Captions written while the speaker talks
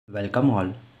Welcome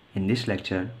all. In this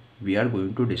lecture, we are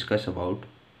going to discuss about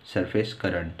surface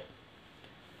current.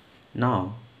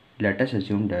 Now, let us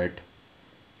assume that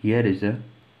here is a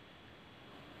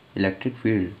electric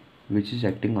field which is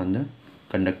acting on the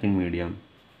conducting medium.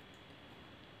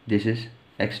 This is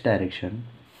x direction,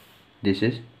 this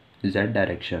is z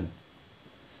direction,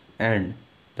 and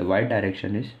the y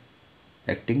direction is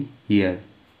acting here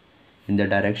in the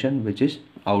direction which is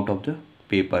out of the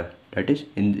paper, that is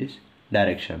in this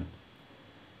direction.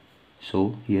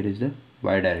 So here is the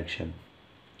y direction.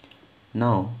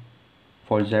 Now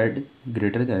for z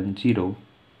greater than 0,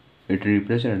 it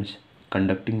represents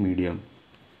conducting medium.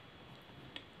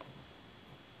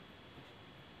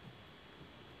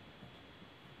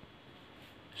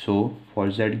 So for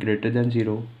z greater than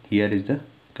 0, here is the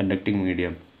conducting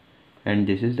medium and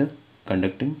this is the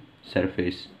conducting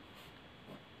surface,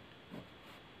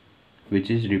 which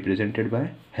is represented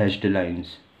by hashed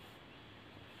lines.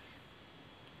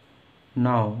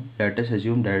 Now let us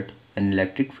assume that an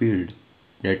electric field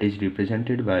that is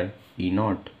represented by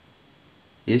E0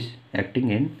 is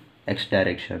acting in x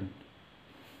direction,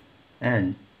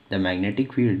 and the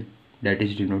magnetic field that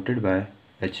is denoted by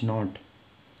H0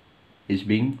 is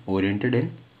being oriented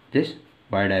in this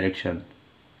y direction.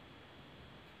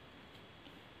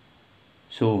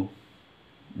 So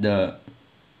the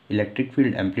electric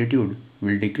field amplitude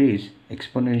will decrease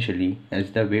exponentially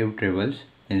as the wave travels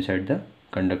inside the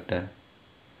conductor.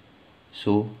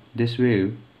 So this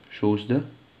wave shows the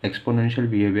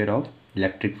exponential behavior of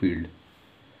electric field.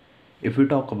 If we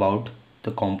talk about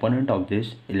the component of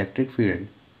this electric field,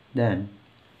 then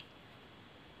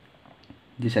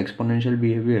this exponential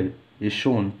behavior is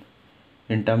shown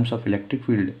in terms of electric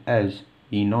field as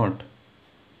E0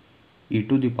 e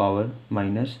to the power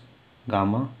minus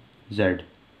gamma z,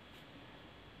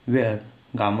 where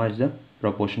gamma is the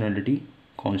proportionality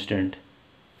constant.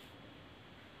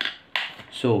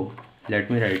 So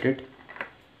let me write it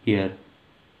here.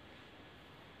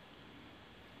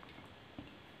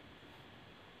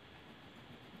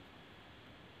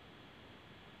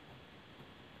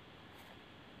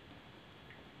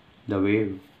 The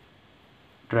wave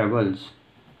travels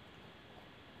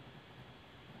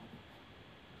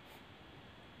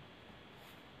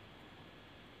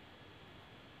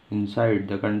inside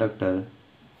the conductor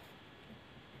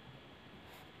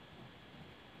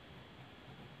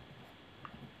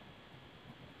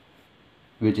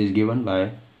which is given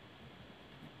by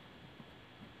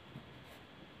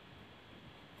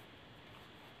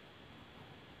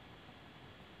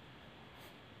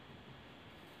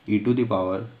e to the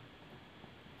power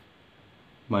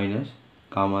minus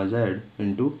gamma z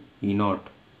into E0,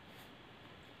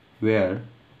 where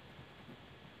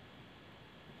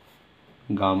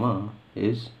gamma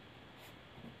is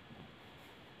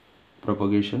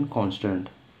propagation constant.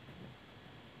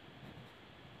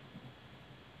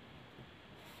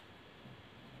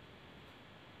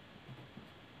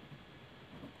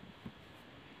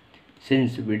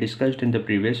 Since we discussed in the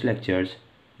previous lectures,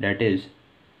 that is,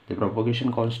 the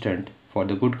propagation constant for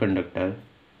the good conductor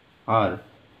R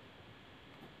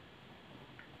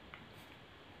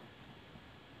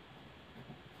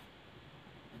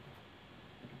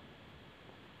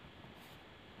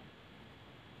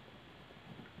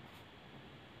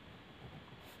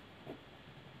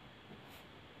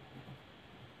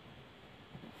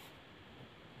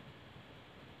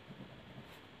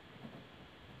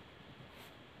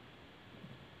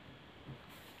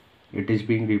it is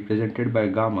being represented by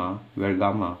gamma, where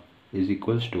gamma is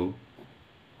equals to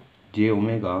j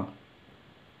omega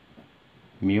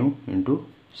mu into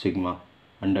sigma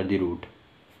under the root.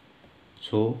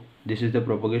 So this is the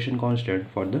propagation constant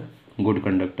for the good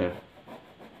conductor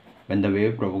when the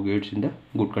wave propagates in the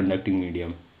good conducting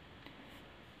medium.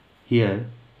 Here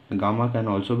the gamma can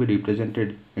also be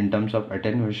represented in terms of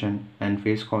attenuation and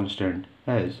phase constant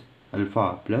as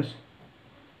alpha plus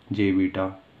j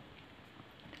beta.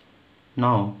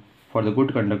 Now for the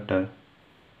good conductor,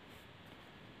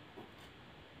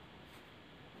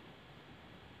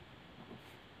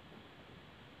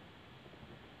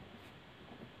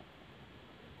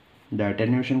 the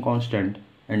attenuation constant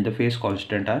and the phase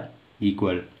constant are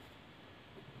equal,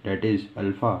 that is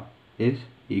alpha is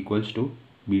equals to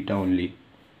beta only,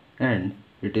 and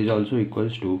it is also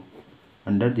equals to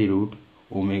under the root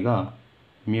omega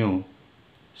mu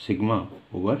sigma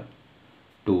over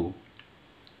 2.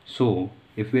 So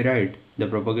if we write the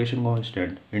propagation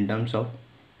constant in terms of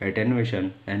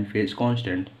attenuation and phase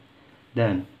constant,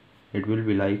 then it will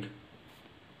be like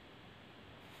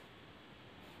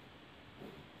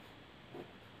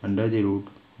under the root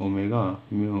omega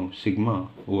mu sigma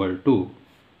over 2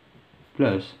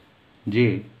 plus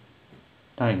j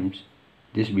times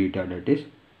this beta, that is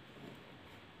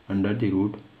under the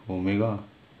root omega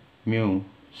mu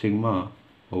sigma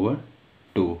over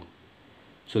 2.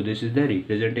 So this is the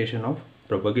representation of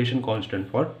propagation constant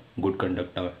for good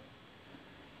conductor.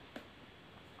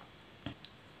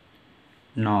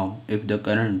 Now if the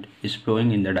current is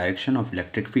flowing in the direction of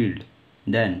electric field,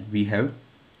 then we have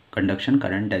conduction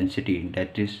current density,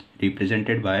 that is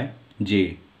represented by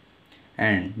J,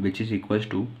 and which is equals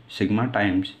to sigma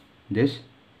times this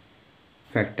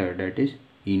factor, that is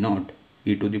E naught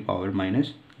e to the power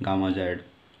minus gamma z.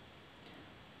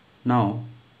 Now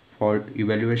for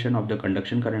evaluation of the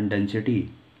conduction current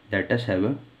density, let us have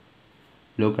a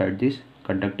look at this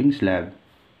conducting slab.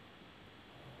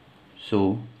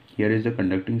 So here is the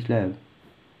conducting slab,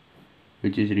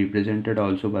 which is represented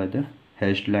also by the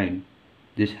hashed line.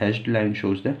 This hashed line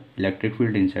shows the electric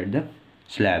field inside the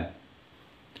slab,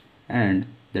 and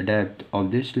the depth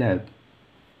of this slab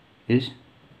is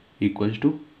equals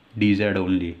to dz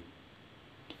only.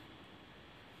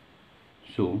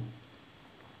 So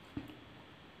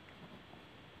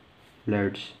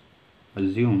let's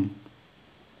assume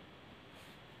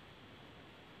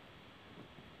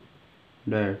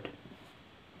that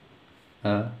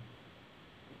a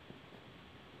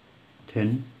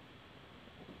thin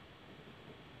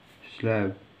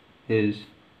slab is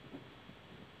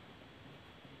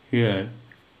here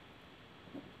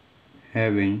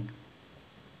having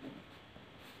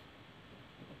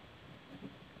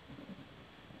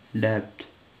depth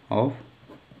of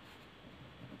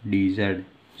dz.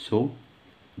 So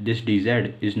this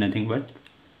dz is nothing but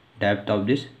depth of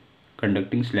this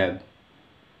conducting slab.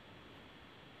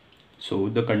 So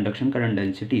the conduction current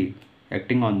density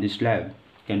acting on this slab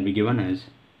can be given as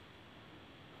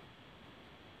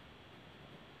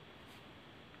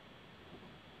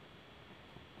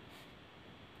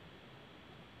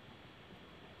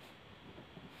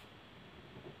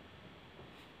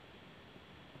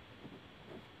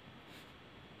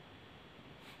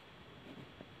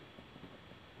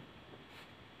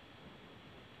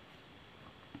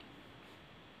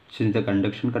since the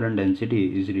conduction current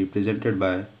density is represented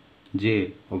by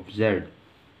J of Z,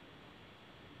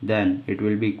 then it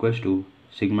will be equals to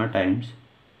sigma times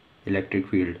electric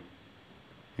field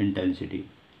intensity.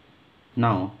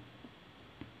 Now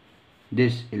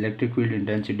this electric field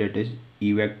intensity, that is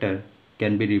E vector,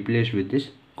 can be replaced with this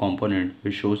component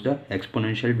which shows the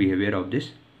exponential behavior of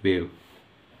this wave.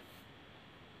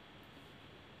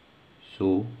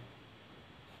 So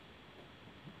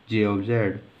J of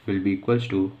Z will be equals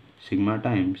to sigma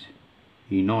times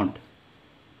E naught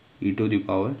e to the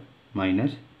power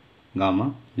minus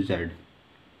gamma z,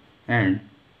 and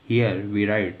here we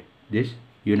write this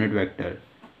unit vector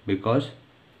because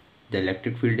the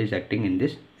electric field is acting in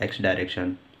this x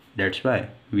direction. That's why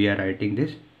we are writing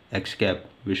this x cap,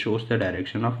 which shows the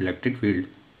direction of electric field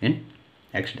in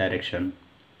x direction.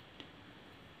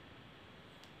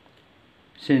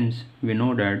 Since we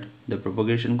know that the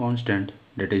propagation constant,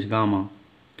 that is gamma,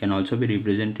 can also be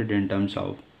represented in terms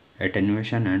of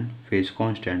attenuation and phase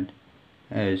constant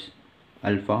as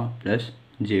alpha plus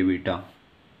j beta.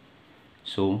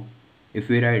 So if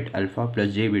we write alpha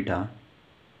plus j beta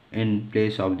in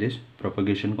place of this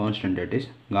propagation constant, that is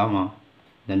gamma,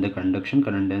 then the conduction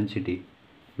current density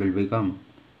will become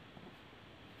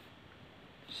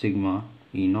sigma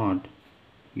E naught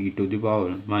e to the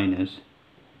power minus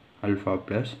alpha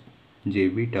plus j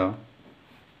beta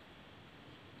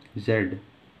z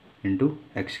into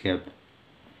x cap.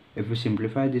 If we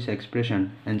simplify this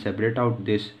expression and separate out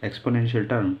this exponential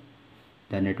term,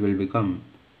 then it will become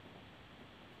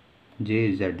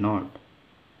j z naught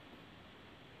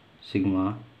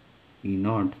sigma E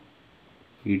naught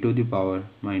e to the power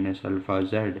minus alpha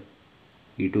z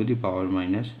e to the power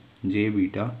minus j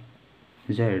beta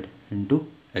z into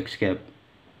x cap.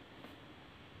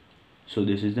 So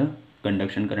this is the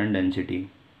conduction current density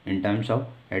in terms of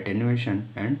attenuation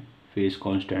and phase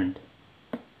constant.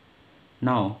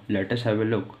 Now let us have a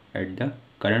look at the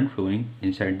current flowing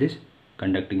inside this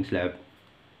conducting slab.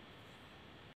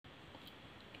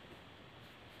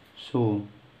 So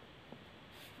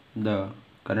the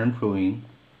current flowing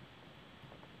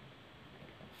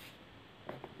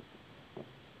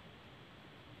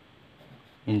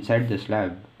inside the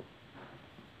slab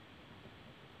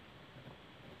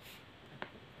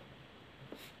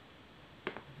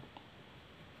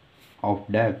of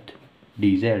depth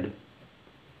dz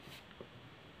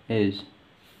is,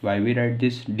 why we write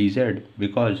this dz,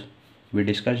 because we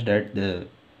discussed that the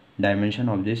dimension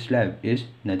of this slab is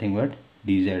nothing but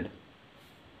dz.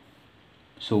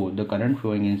 So the current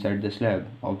flowing inside the slab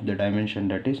of the dimension,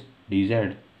 that is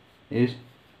dz, is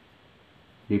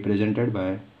represented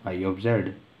by I of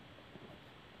z,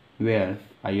 where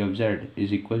I of z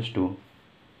is equals to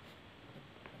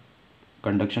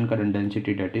conduction current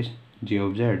density, that is J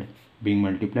of z, being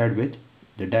multiplied with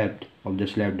the depth of the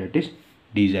slab, that is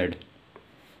dz.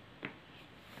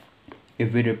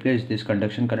 If we replace this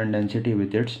conduction current density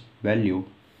with its value,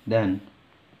 then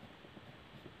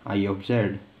I of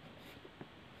z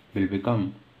will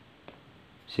become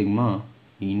sigma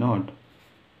E naught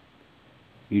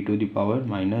e to the power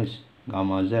minus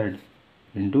gamma z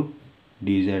into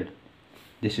dz.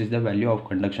 This is the value of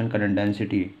conduction current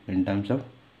density in terms of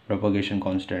propagation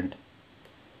constant.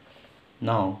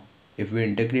 Now, if we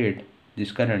integrate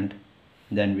this current,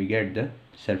 then we get the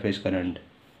surface current.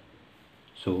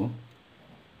 So,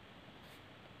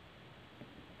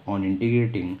 on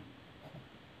integrating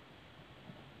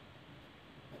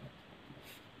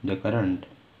the current,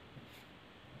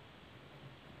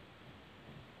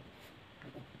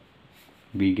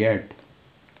 we get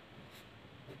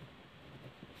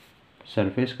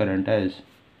surface current as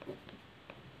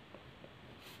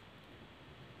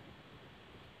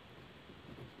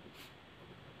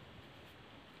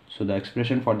so the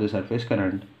expression for the surface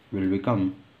current will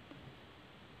become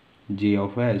J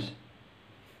of S.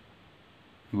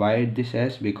 Why this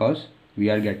S? Because we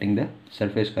are getting the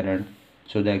surface current.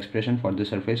 So the expression for the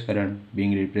surface current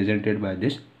being represented by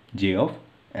this J of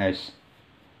S.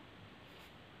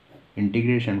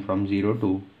 Integration from 0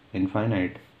 to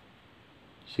infinite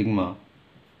sigma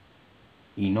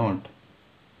E naught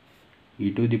e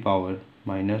to the power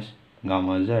minus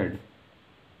gamma z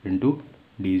into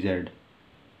dz,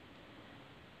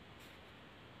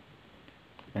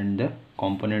 and the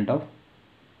component of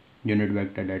unit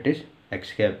vector, that is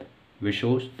x cap, which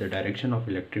shows the direction of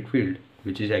electric field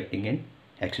which is acting in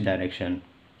x direction.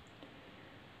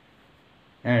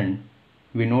 And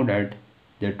we know that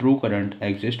the true current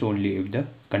exists only if the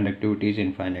conductivity is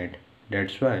infinite.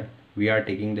 That's why we are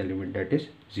taking the limit, that is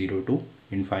 0 to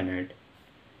infinite.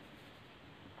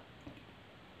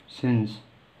 Since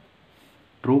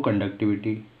true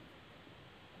conductivity,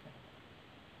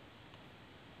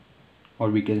 or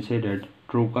we can say that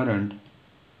true current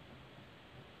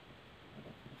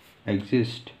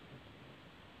exists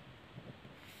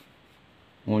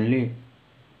only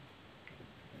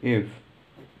if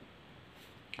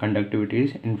conductivity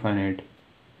is infinite.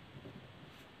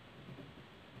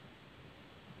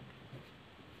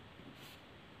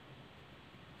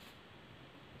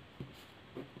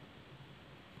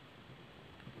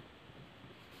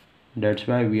 That's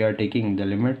why we are taking the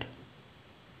limit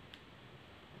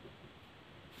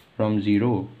from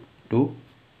 0 to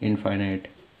infinite.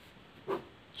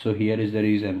 So here is the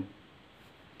reason.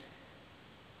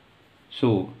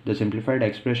 So the simplified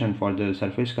expression for the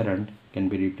surface current can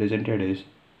be represented as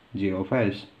J of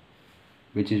S,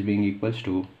 which is being equals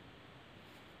to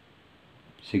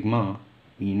sigma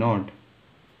E naught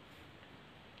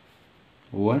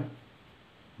over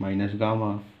minus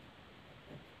gamma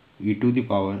e to the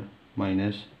power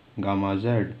minus gamma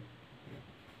z,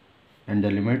 and the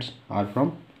limits are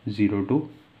from 0 to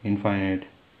infinite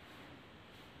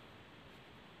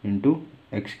into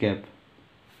x cap.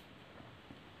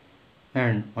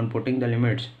 And on putting the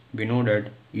limits, we know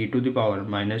that e to the power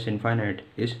minus infinite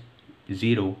is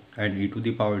 0 and e to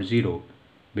the power 0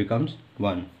 becomes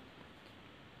 1.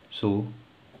 So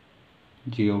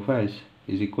J of S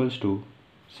is equals to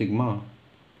sigma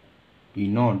E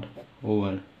naught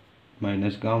over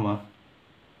minus gamma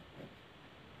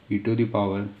e to the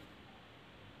power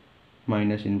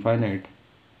minus infinite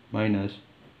minus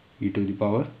e to the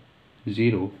power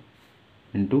 0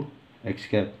 into x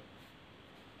cap.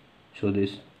 So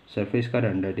this surface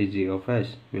current, that is J of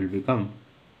S, will become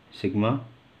sigma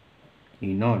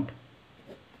E naught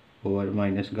over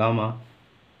minus gamma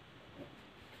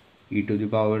e to the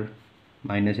power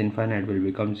minus infinite will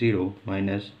become 0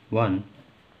 minus 1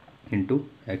 into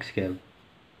x cap.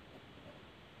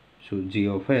 So J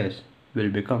of S will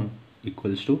become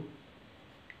equals to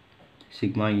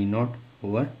sigma E naught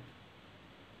over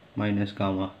minus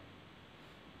gamma.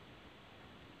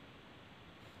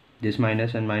 This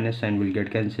minus and minus sign will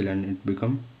get cancelled and it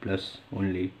become plus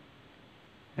only,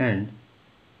 and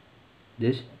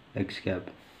this x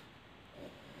cap.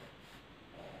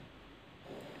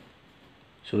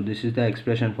 So this is the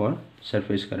expression for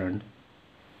surface current,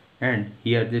 and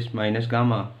here this minus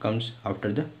gamma comes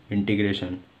after the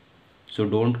integration, so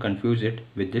don't confuse it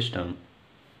with this term.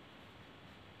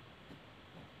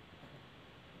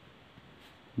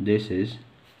 This is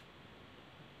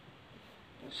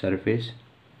surface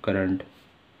current.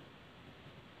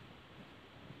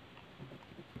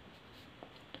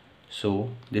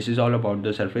 So this is all about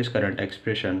the surface current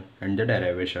expression and the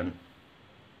derivation.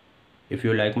 If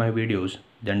you like my videos,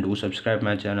 then do subscribe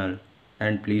my channel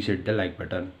and please hit the like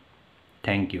button.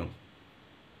 Thank you.